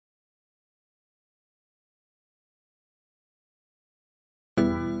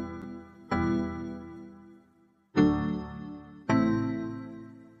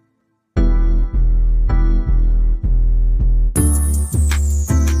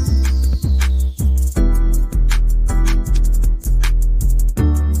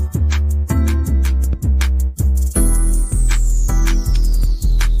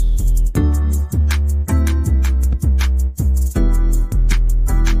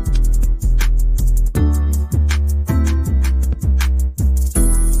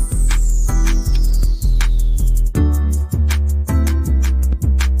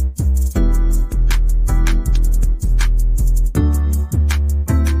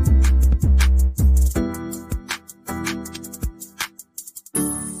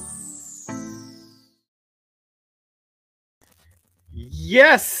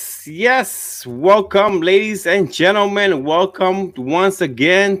Yes, yes. Welcome, ladies and gentlemen. Welcome once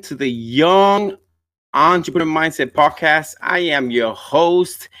again to the Young Entrepreneur Mindset Podcast. I am your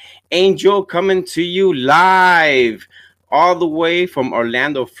host, Angel, coming to you live all the way from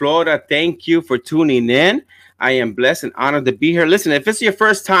Orlando, Florida. Thank you for tuning in. I am blessed and honored to be here. Listen, if it's your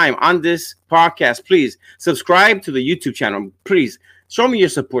first time on this podcast, please subscribe to the YouTube channel. Please show me your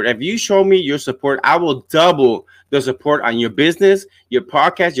support. If you show me your support, I will double the support on your business, your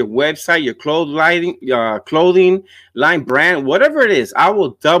podcast, your website, your clothing line brand, whatever it is. I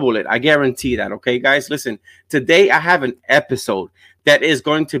will double it. I guarantee that. Okay, guys, listen. Today I have an episode that is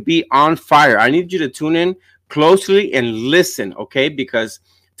going to be on fire. I need you to tune in closely and listen, okay? Because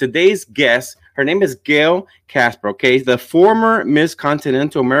today's guest, her name is Gail Casper, okay? The former Miss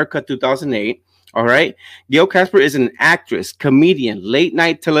Continental America 2008. All right. Gail Casper is an actress, comedian, late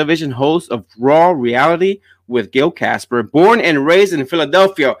night television host of Raw Reality with Gail Casper, born and raised in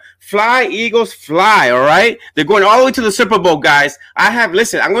Philadelphia. Fly, Eagles, fly. All right. They're going all the way to the Super Bowl, guys.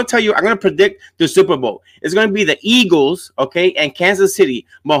 Listen, I'm going to tell you, I'm going to predict the Super Bowl. It's going to be the Eagles, okay, and Kansas City,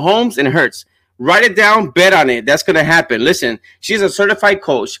 Mahomes and Hurts. Write it down, bet on it. That's going to happen. Listen, she's a certified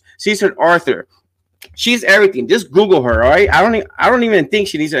coach. She's an author. She's everything. Just Google her, all right? I don't even think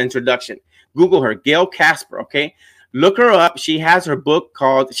she needs an introduction. Google her, Gail Casper, okay? Look her up. She has her book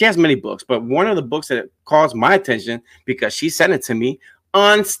called, she has many books, but one of the books that calls my attention because she sent it to me,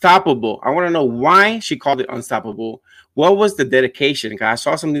 Unstoppable. I want to know why she called it Unstoppable. What was the dedication? I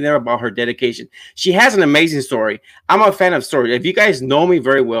saw something there about her dedication. She has an amazing story. I'm a fan of stories. If you guys know me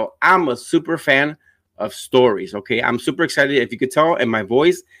very well, I'm a super fan of stories, okay? I'm super excited. If you could tell in my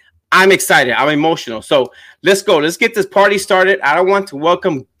voice, I'm excited. I'm emotional. So let's go. Let's get this party started. I want to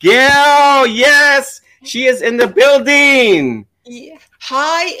welcome Gail. Yes, she is in the building. Yeah.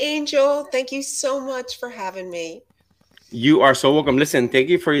 Hi, Angel. Thank you so much for having me. You are so welcome. Listen, thank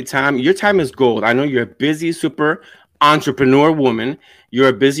you for your time. Your time is gold. I know you're a busy, super entrepreneur woman. You're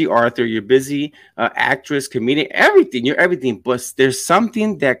a busy author. You're busy actress, comedian, everything. You're everything. But there's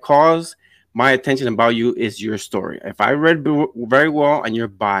something that calls my attention about you is your story. If I read very well on your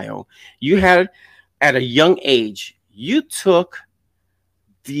bio, you had at a young age, you took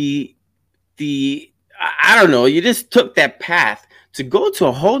the I don't know, you just took that path to go to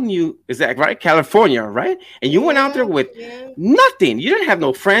a whole new, is that right? California, right? And you went out there with nothing. You didn't have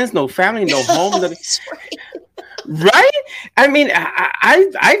no friends, no family, no home. Right? I mean,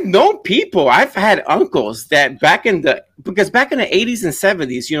 I've known people. I've had uncles that back in the 80s and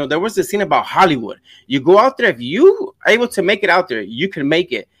 70s, you know, there was this thing about Hollywood. You go out there, if you are able to make it out there, you can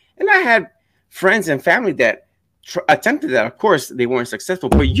make it. And I had friends and family that attempted that. Of course, they weren't successful,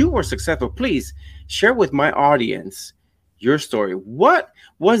 but you were successful. Please share with my audience your story. What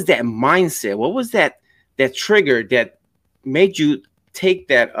was that mindset? What was that trigger that made you take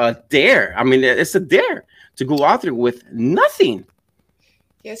that dare? I mean, it's a dare to go out there with nothing.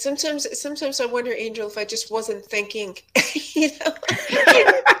 Yeah, sometimes I wonder, Angel, if I just wasn't thinking,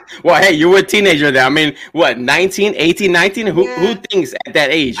 Well, hey, you were a teenager there. I mean, what, 19, 18, 19? Who thinks at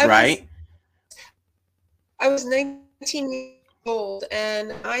that age, right? I was 19 years old,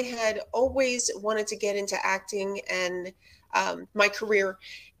 and I had always wanted to get into acting and my career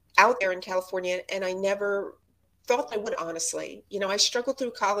out there in California, and I never thought I would, honestly. You know, I struggled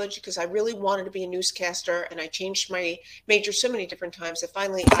through college because I really wanted to be a newscaster, and I changed my major so many different times that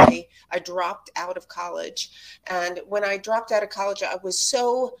finally I dropped out of college. And when I dropped out of college, I was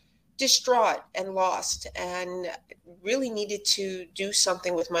so distraught and lost and really needed to do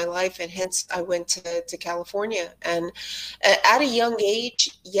something with my life, and hence I went to California. And at a young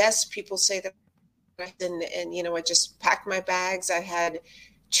age, yes, people say that, and you know, I just packed my bags. I had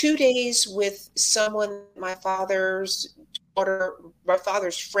 2 days with someone, my father's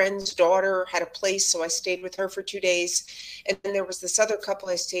friend's daughter had a place, so I stayed with her for 2 days. And then there was this other couple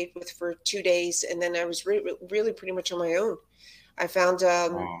I stayed with for 2 days, and then I was really pretty much on my own. I found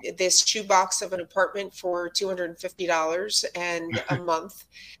this shoebox of an apartment for $250 and a month.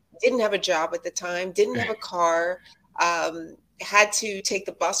 Didn't have a job at the time, didn't have a car, had to take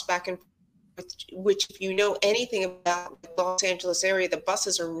the bus back and forth, which, if you know anything about the Los Angeles area, the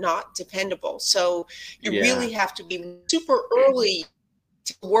buses are not dependable. So you really have to be super early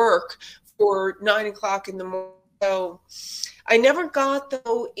to work for 9 o'clock in the morning. So I never got,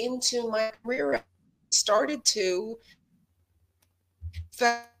 though, into my career. I started to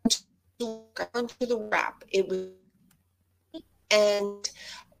onto the rap. It was, and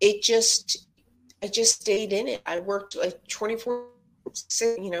I just stayed in it. I worked like 24,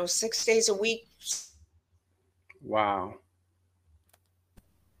 6 days a week. Wow.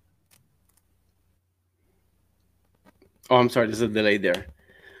 Oh, I'm sorry, there's a delay there.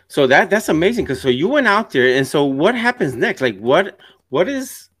 So that's amazing. Because so you went out there, and so what happens next? Like where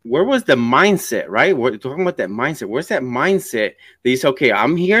was the mindset? Right, we're talking about that mindset. Where's that mindset that you say, okay,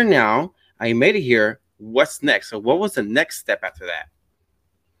 I'm here now. I made it here. What's next? So what was the next step after that?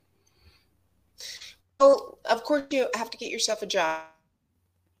 Well, of course, you have to get yourself a job.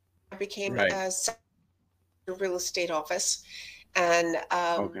 I became Right. a real estate office, and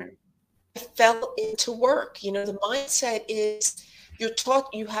Okay. I fell into work. The mindset is you're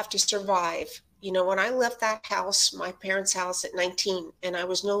taught you have to survive. When I left that house, my parents' house at 19, and I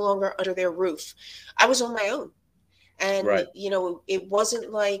was no longer under their roof, I was on my own. And, Right. it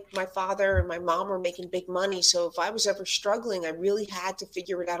wasn't like my father and my mom were making big money. So if I was ever struggling, I really had to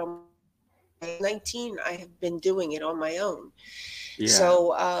figure it out on 19. I have been doing it on my own. Yeah.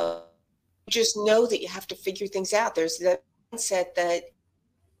 So just know that you have to figure things out. There's that mindset that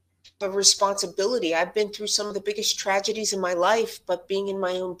a responsibility. I've been through some of the biggest tragedies in my life, but being in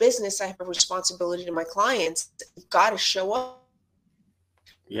my own business, I have a responsibility to my clients. You've got to show up.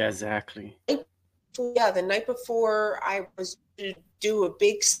 Yeah. Exactly. Yeah, the night before I was to do a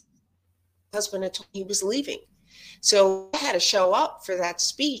big husband had told me he was leaving. So I had to show up for that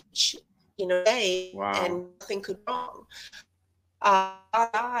speech, day, Wow. and nothing could go wrong. I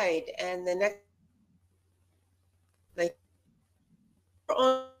died, and the next, like,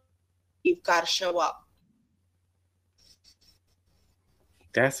 you've got to show up.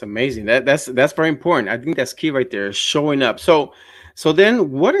 That's amazing. That's very important. I think that's key right there, showing up. So then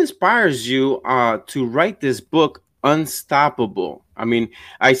what inspires you to write this book, Unstoppable? I mean,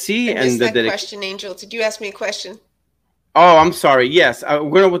 I see I and missed the that dedication. question, Angel. Did you ask me a question? Oh, I'm sorry. Yes, I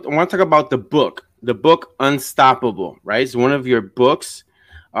want to talk about the book Unstoppable, right? It's one of your books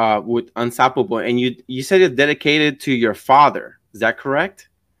with Unstoppable, and you said it's dedicated to your father. Is that correct?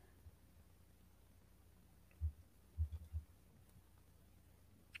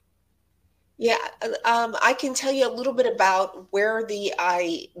 Yeah, I can tell you a little bit about where the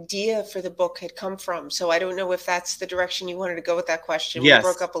idea for the book had come from. So I don't know if that's the direction you wanted to go with that question. We broke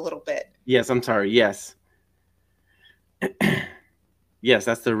Yes. up a little bit. Yes, I'm sorry. Yes. Yes,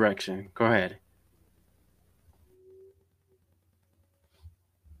 that's the direction. Go ahead.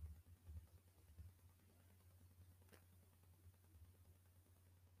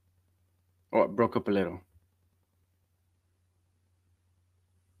 Oh, it broke up a little.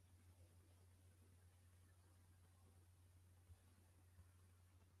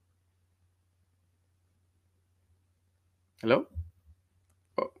 Hello?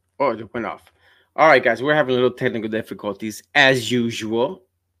 Oh, oh, it went off. All right, guys, we're having a little technical difficulties as usual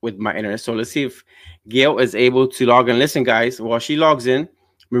with my internet. So let's see if Gail is able to log in. Listen, guys, while she logs in,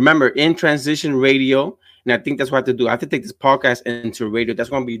 remember in transition radio, and I think that's what I have to do. I have to take this podcast into radio.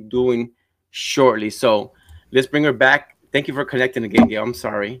 That's what I'll be doing shortly. So let's bring her back. Thank you for connecting again, Gail. I'm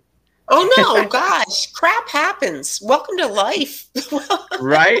sorry. Oh no, gosh, crap happens. Welcome to life.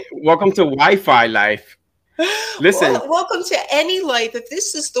 Right? Welcome to Wi-Fi life. Listen, Well, welcome to any life. If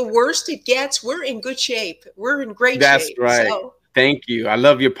this is the worst it gets, we're in good shape. We're in great that's shape. right. So, Thank you. I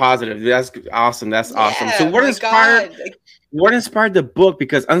love your positive. That's awesome. That's awesome. So yeah, my God. what inspired the book?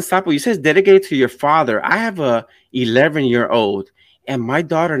 Because Unstoppable, you says dedicated to your father. I have a 11-year-old, and my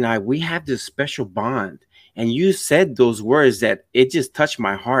daughter and I, we have this special bond. And you said those words that it just touched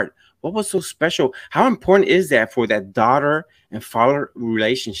my heart. What was so special? How important is that for that daughter and father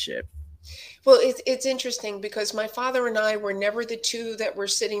relationship? Well, it's interesting because my father and I were never the two that were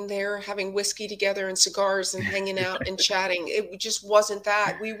sitting there having whiskey together and cigars and hanging out and chatting. It just wasn't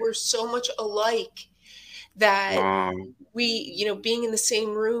that. We were so much alike that Wow. we, being in the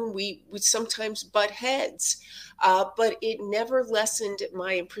same room, we would sometimes butt heads. But it never lessened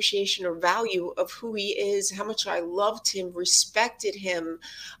my appreciation or value of who he is, how much I loved him, respected him,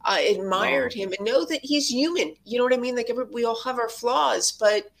 Wow. admired him, and know that he's human. You know what I mean? Like we all have our flaws,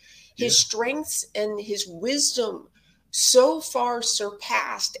 but Yeah. his strengths and his wisdom so far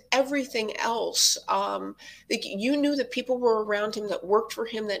surpassed everything else. Like you knew that people were around him that worked for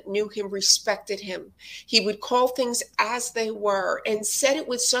him, that knew him, respected him. He would call things as they were and said it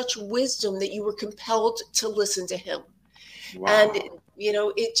with such wisdom that you were compelled to listen to him. And Wow.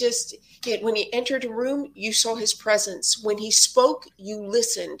 when he entered a room, you saw his presence. When he spoke, you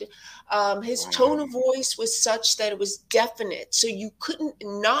listened. His tone Wow. of voice was such that it was definite, so you couldn't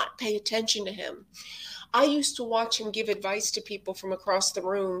not pay attention to him. I used to watch him give advice to people from across the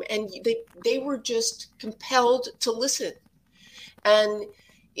room, and they were just compelled to listen. And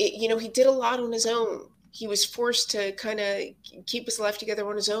he did a lot on his own. he was forced to kind of keep his life together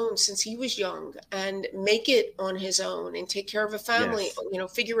on his own since he was young and make it on his own and take care of a family,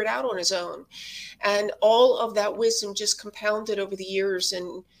 Yes. figure it out on his own. And all of that wisdom just compounded over the years.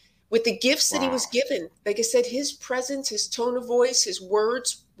 And with the gifts that he Wow. was given, like I said, his presence, his tone of voice, his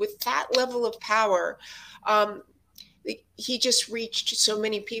words with that level of power, he just reached so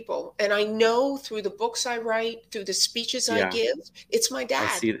many people. And I know through the books I write, through the speeches I Yeah. give, it's my I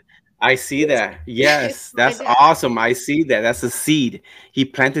dad. see it. I see It's, that. it's Yes, my that's dad. awesome. I see that. That's a seed. He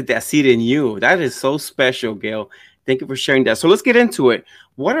planted that seed in you. That is so special, Gail. Thank you for sharing that. So let's get into it.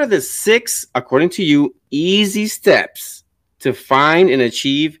 What are the 6, according to you, easy steps to find and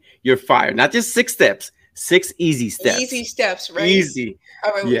achieve your fire? Not just 6 steps, 6 easy Easy steps. steps, right? Easy.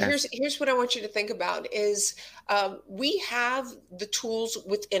 All right. Well, Yes. here's what I want you to think about is we have the tools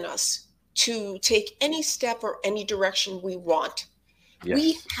within us to take any step or any direction we want. We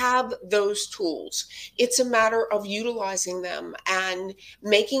Yes. have those tools. It's a matter of utilizing them and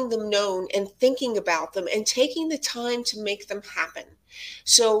making them known and thinking about them and taking the time to make them happen.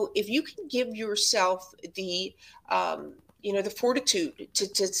 So if you can give yourself the fortitude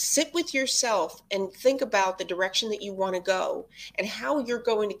to sit with yourself and think about the direction that you want to go and how you're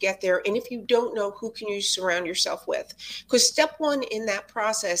going to get there. And if you don't know, who can you surround yourself with? Because step one in that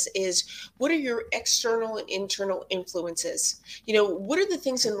process is, what are your external and internal influences? What are the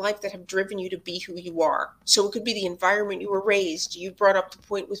things in life that have driven you to be who you are? So it could be the environment you were raised. You brought up the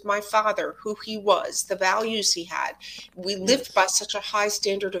point with my father, who he was, the values he had. We lived Yes. by such a high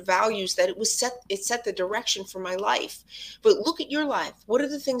standard of values that it set the direction for my life. But look at your life. What are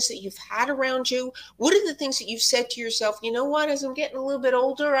the things that you've had around you? What are the things that you've said to yourself, you know what, as I'm getting a little bit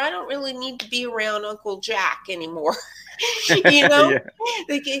older, I don't really need to be around Uncle Jack anymore. you know, Yeah.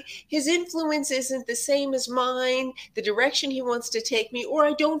 like his influence isn't the same as mine, the direction he wants to take me, or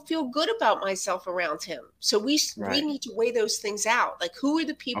I don't feel good about myself around him. So we Right. need to weigh those things out. Like, who are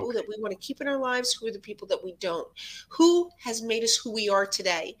the people Okay. that we want to keep in our lives? Who are the people that we don't? Who has made us who we are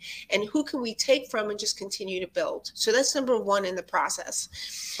today? And who can we take from and just continue to build? So that's number one in the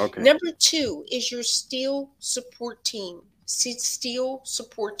process. Okay. Number two is your steel support team. Steel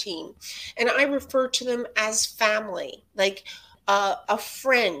support team. And I refer to them as family, like a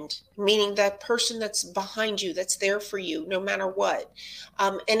friend, meaning that person that's behind you, that's there for you no matter what.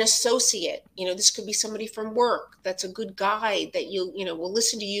 An associate, this could be somebody from work that's a good guide that will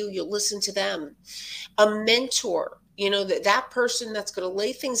listen to you, you'll listen to them. A mentor, that person that's going to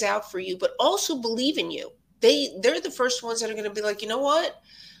lay things out for you, but also believe in you. They're the first ones that are going to be like, you know what?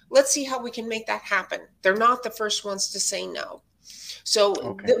 Let's see how we can make that happen. They're not the first ones to say no. So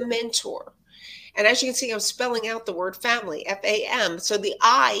Okay. the mentor. And as you can see, I'm spelling out the word family, FAM. So the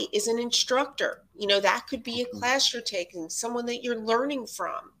I is an instructor. That could be a Okay. class you're taking, someone that you're learning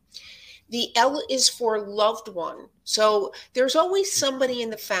from. The L is for loved one. So there's always somebody in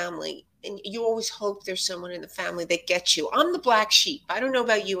the family, and you always hope there's someone in the family that gets you. I'm the black sheep. I don't know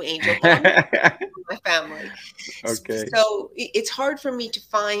about you, Angel, but I'm my family. Okay. So it's hard for me to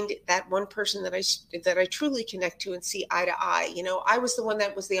find that one person that I truly connect to and see eye to eye. I was the one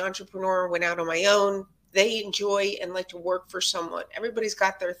that was the entrepreneur, went out on my own. They enjoy and like to work for someone. Everybody's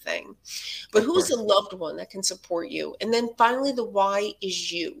got their thing. But Of who's the course. loved one that can support you? And then finally, the why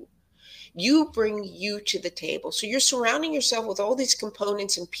is you. You bring you to the table. So you're surrounding yourself with all these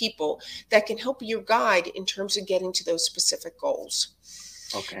components and people that can help you guide in terms of getting to those specific goals.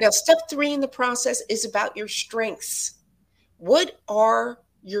 Okay. Now, step 3 in the process is about your strengths. What are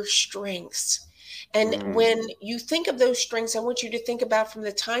your strengths? And when you think of those strengths, I want you to think about from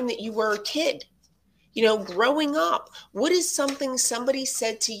the time that you were a kid, growing up. What is something somebody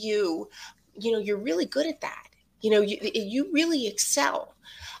said to you, you're really good at that. You really excel.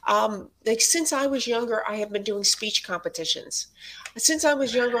 Like, since I was younger, I have been doing speech competitions. Since I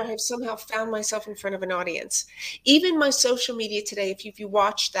was younger, I have somehow found myself in front of an audience. Even my social media today, if you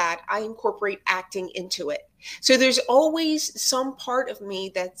watch that, I incorporate acting into it. So there's always some part of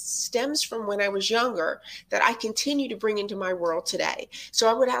me that stems from when I was younger that I continue to bring into my world today. So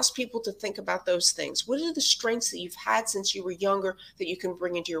I would ask people to think about those things. What are the strengths that you've had since you were younger that you can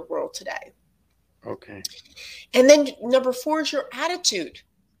bring into your world today? Okay. And then number 4 is your attitude.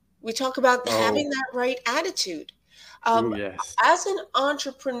 We talk about Oh. having that right attitude. Oh, yes. As an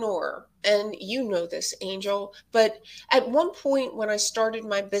entrepreneur, and you know this, Angel, but at one point when I started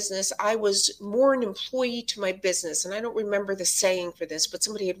my business, I was more an employee to my business. And I don't remember the saying for this, but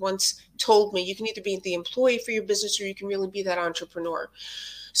somebody had once told me, you can either be the employee for your business or you can really be that entrepreneur.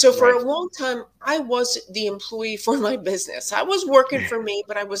 So for Right. a long time, I was the employee for my business. I was working for me,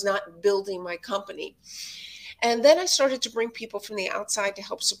 but I was not building my company. And then I started to bring people from the outside to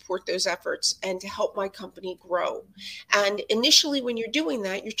help support those efforts and to help my company grow. And initially, when you're doing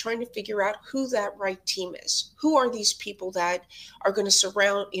that, you're trying to figure out who that right team is. Who are these people that are going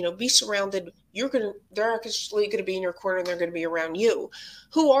to be surrounded? They're actually going to be in your corner and they're going to be around you.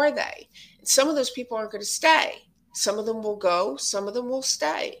 Who are they? Some of those people aren't going to stay. Some of them will go, some of them will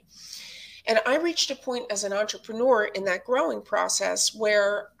stay. And I reached a point as an entrepreneur in that growing process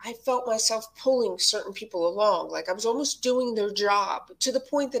where I felt myself pulling certain people along. Like I was almost doing their job, to the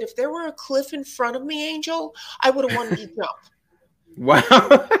point that if there were a cliff in front of me, Angel, I would have wanted to jump.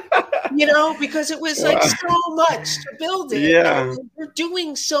 Wow. Because it was like so much to build it. Yeah. And you're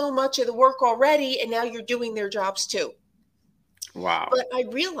doing so much of the work already, and now you're doing their jobs too. Wow. But I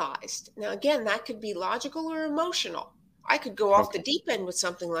realized, now again, that could be logical or emotional. I could go off the deep end with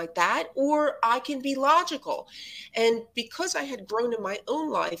something like that, or I can be logical. And because I had grown in my own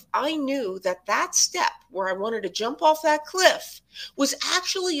life, I knew that step where I wanted to jump off that cliff was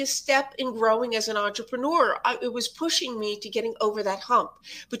actually a step in growing as an entrepreneur. It was pushing me to getting over that hump.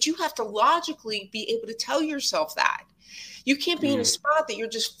 But you have to logically be able to tell yourself that. You can't be in a spot that you're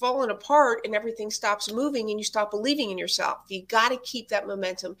just falling apart and everything stops moving and you stop believing in yourself. You got to keep that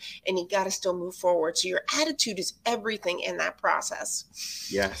momentum and you got to still move forward. So your attitude is everything in that process.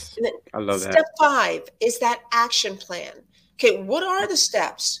 Yes. And then I love that. Step 5 is that action plan. Okay, what are the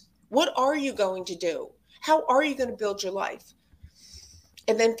steps? What are you going to do? How are you going to build your life?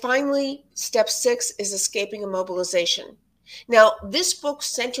 And then finally, step 6 is escaping immobilization. Now, this book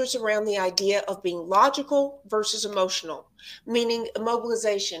centers around the idea of being logical versus emotional, meaning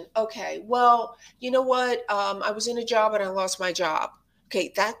immobilization. Okay, well, you know what? I was in a job and I lost my job.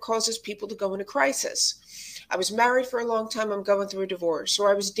 Okay, that causes people to go into crisis. I was married for a long time, I'm going through a divorce. Or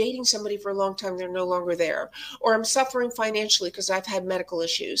I was dating somebody for a long time, they're no longer there. Or I'm suffering financially because I've had medical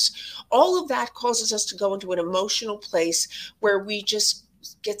issues. All of that causes us to go into an emotional place where we just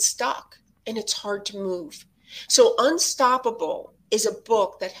get stuck and it's hard to move. So Unstoppable is a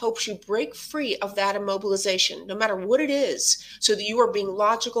book that helps you break free of that immobilization, no matter what it is, so that you are being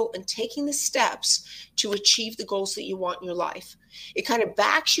logical and taking the steps to achieve the goals that you want in your life. It kind of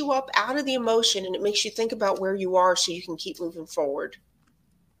backs you up out of the emotion and it makes you think about where you are so you can keep moving forward.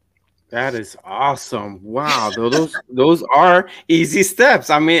 That is awesome. Wow. Those are easy steps.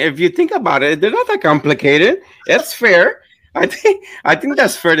 I mean, if you think about it, they're not that complicated. It's fair. I think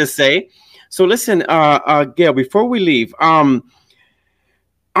that's fair to say. So listen, Gail, before we leave,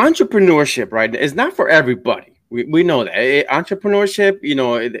 entrepreneurship, right, is not for everybody. We know that. Entrepreneurship,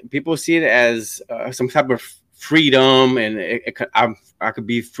 people see it as some type of freedom, and I could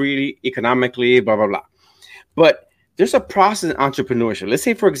be free economically, blah, blah, blah. But there's a process in entrepreneurship. Let's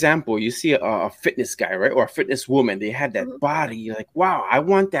say, for example, you see a fitness guy, right, or a fitness woman. They have that body. You're like, wow, I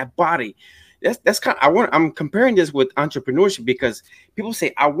want that body. That's kind of, I'm comparing this with entrepreneurship because people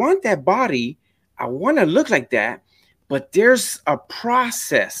say, I want that body, I want to look like that, but there's a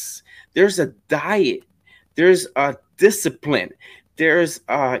process, there's a diet, there's a discipline, there's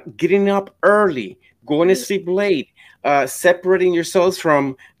getting up early, going to sleep late, separating yourselves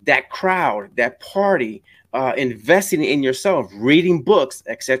from that crowd, that party, investing in yourself, reading books,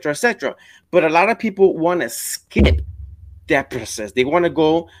 etc., etc. But a lot of people want to skip that process. They want to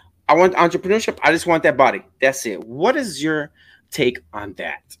go, I want entrepreneurship. I just want that body. That's it. What is your take on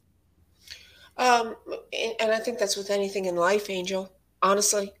that? And I think that's with anything in life, Angel.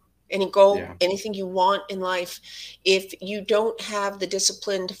 Honestly, any goal, anything you want in life, if you don't have the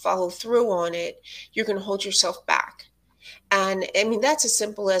discipline to follow through on it, you're going to hold yourself back. And I mean, that's as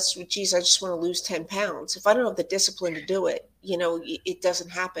simple as, geez, I just want to lose 10 pounds. If I don't have the discipline to do it, it doesn't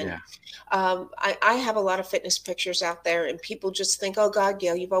happen. Yeah. I have a lot of fitness pictures out there and people just think, oh God,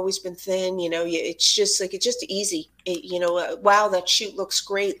 Gail, you've always been thin. It's just easy. Wow, that shoot looks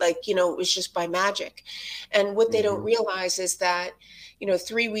great. It was just by magic. And what they don't realize is that,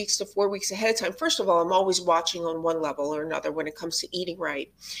 3 weeks to 4 weeks ahead of time, first of all, I'm always watching on one level or another when it comes to eating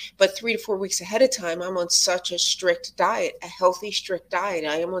right. But 3 to 4 weeks ahead of time, I'm on such a strict diet, a healthy, strict diet.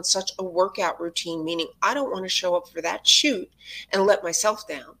 I am on such a workout routine, meaning I don't want to show up for that shoot and let myself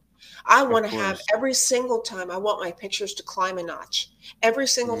down. I want to have every single time, I want my pictures to climb a notch. Every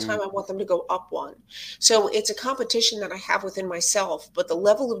single time I want them to go up one. So it's a competition that I have within myself, but the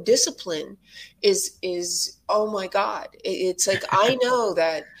level of discipline is oh my God. It's like, I know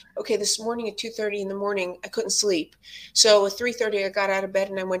that, okay, this morning at 2:30 in the morning, I couldn't sleep. So at 3:30, I got out of bed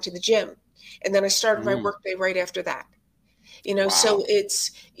and I went to the gym. And then I started my workday right after that. So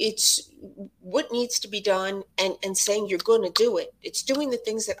it's what needs to be done and saying you're going to do it. It's doing the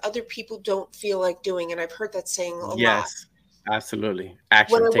things that other people don't feel like doing. And I've heard that saying a lot. Yes, absolutely.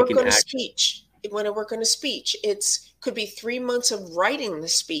 Action, when I work taking on action. A speech, when I work on a speech, could be 3 months of writing the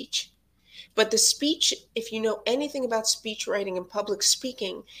speech. But the speech, if you know anything about speech writing and public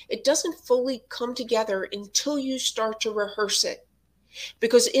speaking, it doesn't fully come together until you start to rehearse it.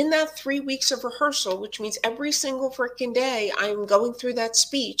 Because in that 3 weeks of rehearsal, which means every single freaking day I'm going through that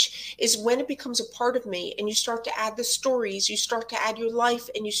speech, is when it becomes a part of me, and you start to add the stories, you start to add your life,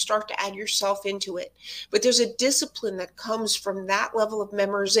 and you start to add yourself into it. But there's a discipline that comes from that level of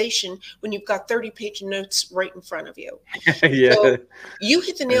memorization when you've got 30-page notes right in front of you. Yeah. So you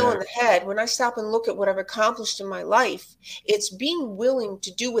hit the nail on the head. When I stop and look at what I've accomplished in my life, it's being willing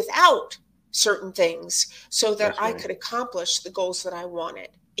to do without certain things so that I could accomplish the goals that I wanted.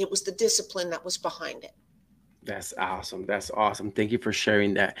 It was the discipline that was behind it. That's awesome. That's awesome. Thank you for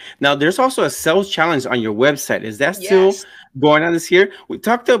sharing that. Now, there's also a sales challenge on your website. Is that still going on this year? We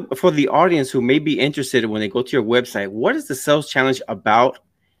talked to, for the audience who may be interested when they go to your website, what is the sales challenge about?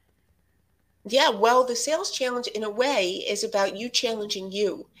 Yeah, well, the sales challenge in a way is about you challenging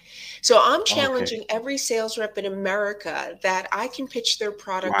you. So I'm challenging every sales rep in America that I can pitch their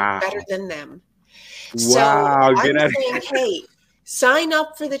product better than them. So I'm saying, hey, sign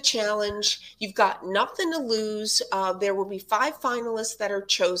up for the challenge. You've got nothing to lose. There will be 5 finalists that are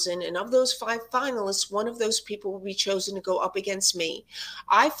chosen. And of those 5 finalists, one of those people will be chosen to go up against me.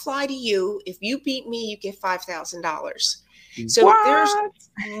 I fly to you. If you beat me, you get $5,000. So there's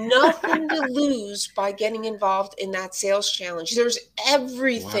nothing to lose by getting involved in that sales challenge. There's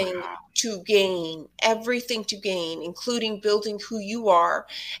everything to gain, including building who you are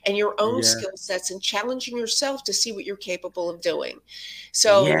and your own skill sets and challenging yourself to see what you're capable of doing.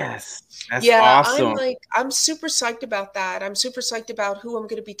 So that's awesome. I'm super psyched about that. I'm super psyched about who I'm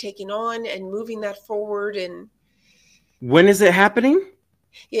going to be taking on and moving that forward. And when is it happening?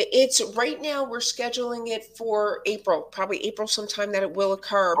 Yeah, it's right now. We're scheduling it for April, probably April sometime that it will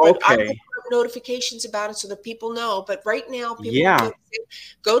occur. But I'm going to put notifications about it so that people know. But right now, people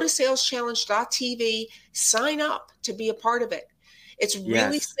go to saleschallenge.tv, sign up to be a part of it. It's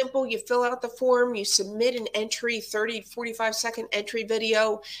really simple. You fill out the form, you submit an entry, 30, 45-second entry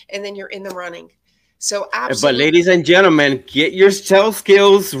video, and then you're in the running. So absolutely. But ladies and gentlemen, get your sales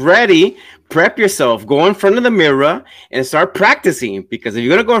skills ready. Prep yourself. Go in front of the mirror and start practicing. Because if you're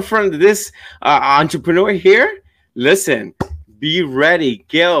going to go in front of this entrepreneur here, listen, be ready.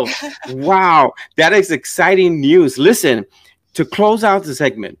 Gail, wow, that is exciting news. Listen, to close out the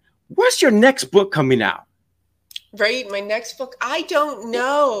segment, what's your next book coming out? Right, my next book, I don't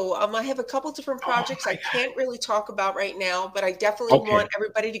know. I have a couple different projects I can't really talk about right now, but I definitely want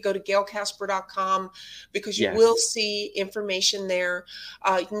everybody to go to gailkasper.com because you will see information there.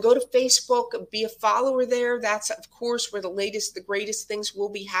 You can go to Facebook, be a follower there. That's, of course, where the latest, the greatest things will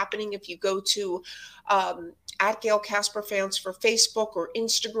be happening. If you go to at Gail Kasper Fans for Facebook or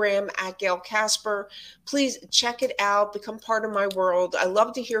Instagram at Gail Kasper, please check it out. Become part of my world. I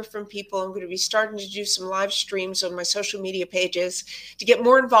love to hear from people. I'm going to be starting to do some live streams on my social media pages to get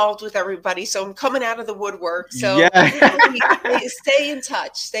more involved with everybody. So I'm coming out of the woodwork. So stay in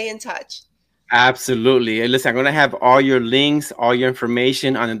touch. Stay in touch. Absolutely. And listen, I'm going to have all your links, all your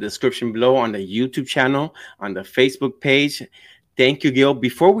information on the description below on the YouTube channel, on the Facebook page. Thank you, Gail.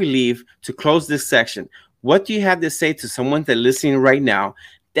 Before we leave, to close this section, what do you have to say to someone that's listening right now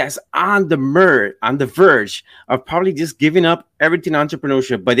that's on the verge of probably just giving up everything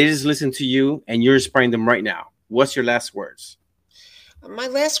entrepreneurship, but they just listen to you and you're inspiring them right now? What's your last words? My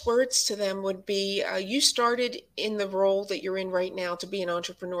last words to them would be, you started in the role that you're in right now to be an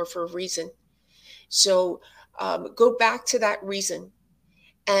entrepreneur for a reason. So go back to that reason.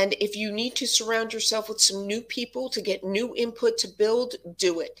 And if you need to surround yourself with some new people to get new input to build,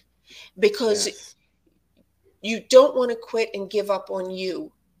 do it. Because you don't want to quit and give up on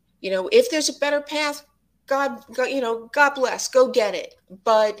you. You know, if there's a better path, God, God bless, go get it.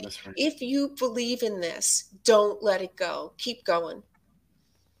 But if you believe in this, don't let it go. Keep going.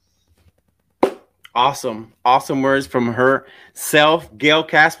 Awesome. Awesome words from herself, Gail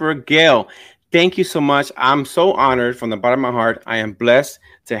Kasper. Gail, thank you so much. I'm so honored from the bottom of my heart. I am blessed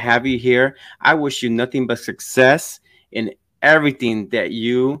to have you here. I wish you nothing but success in everything that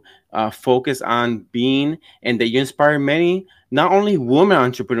you focus on being, and that you inspire many, not only women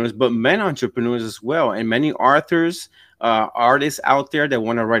entrepreneurs, but men entrepreneurs as well. And many authors, artists out there that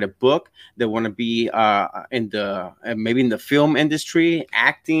want to write a book, that want to be maybe in the film industry,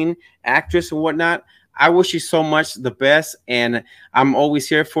 acting, actress and whatnot. I wish you so much the best, and I'm always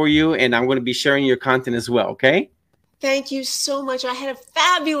here for you, and I'm going to be sharing your content as well. Okay. Thank you so much. I had a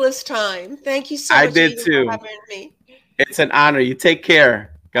fabulous time. Thank you so much. I did too. For having me. It's an honor. You take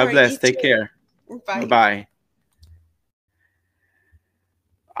care. God bless. Take care. Bye. Bye.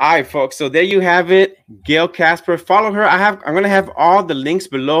 All right, folks. So there you have it. Gail Casper. Follow her. I'm gonna have all the links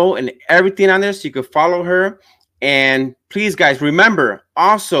below and everything on there so you can follow her. And please, guys, remember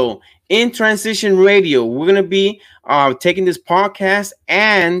also in Transition Radio, we're gonna be taking this podcast,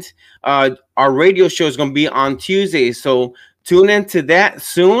 and our radio show is gonna be on Tuesday. So tune into that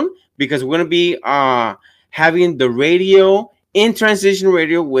soon, because we're gonna be having the radio in Transition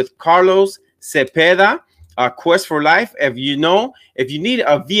Radio with Carlos Cepeda, Quest for Life. If you need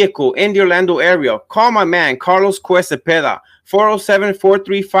a vehicle in the Orlando area, call my man Carlos Quest Cepeda,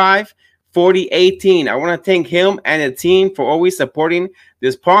 407-435-4018. I want to thank him and the team for always supporting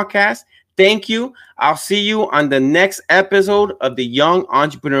this podcast. Thank you. I'll see you on the next episode of the Young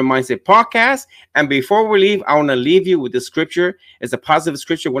Entrepreneur Mindset Podcast. And before we leave, I want to leave you with the scripture. It's a positive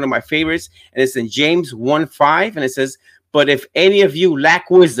scripture, one of my favorites, and it's in James 1:5, and it says, "But if any of you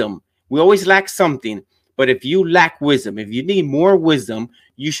lack wisdom," we always lack something, "but if you lack wisdom, if you need more wisdom,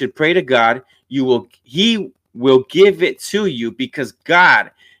 you should pray to God. He will give it to you, because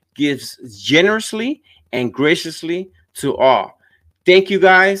God gives generously and graciously to all." Thank you,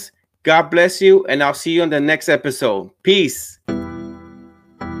 guys. God bless you, and I'll see you on the next episode. Peace.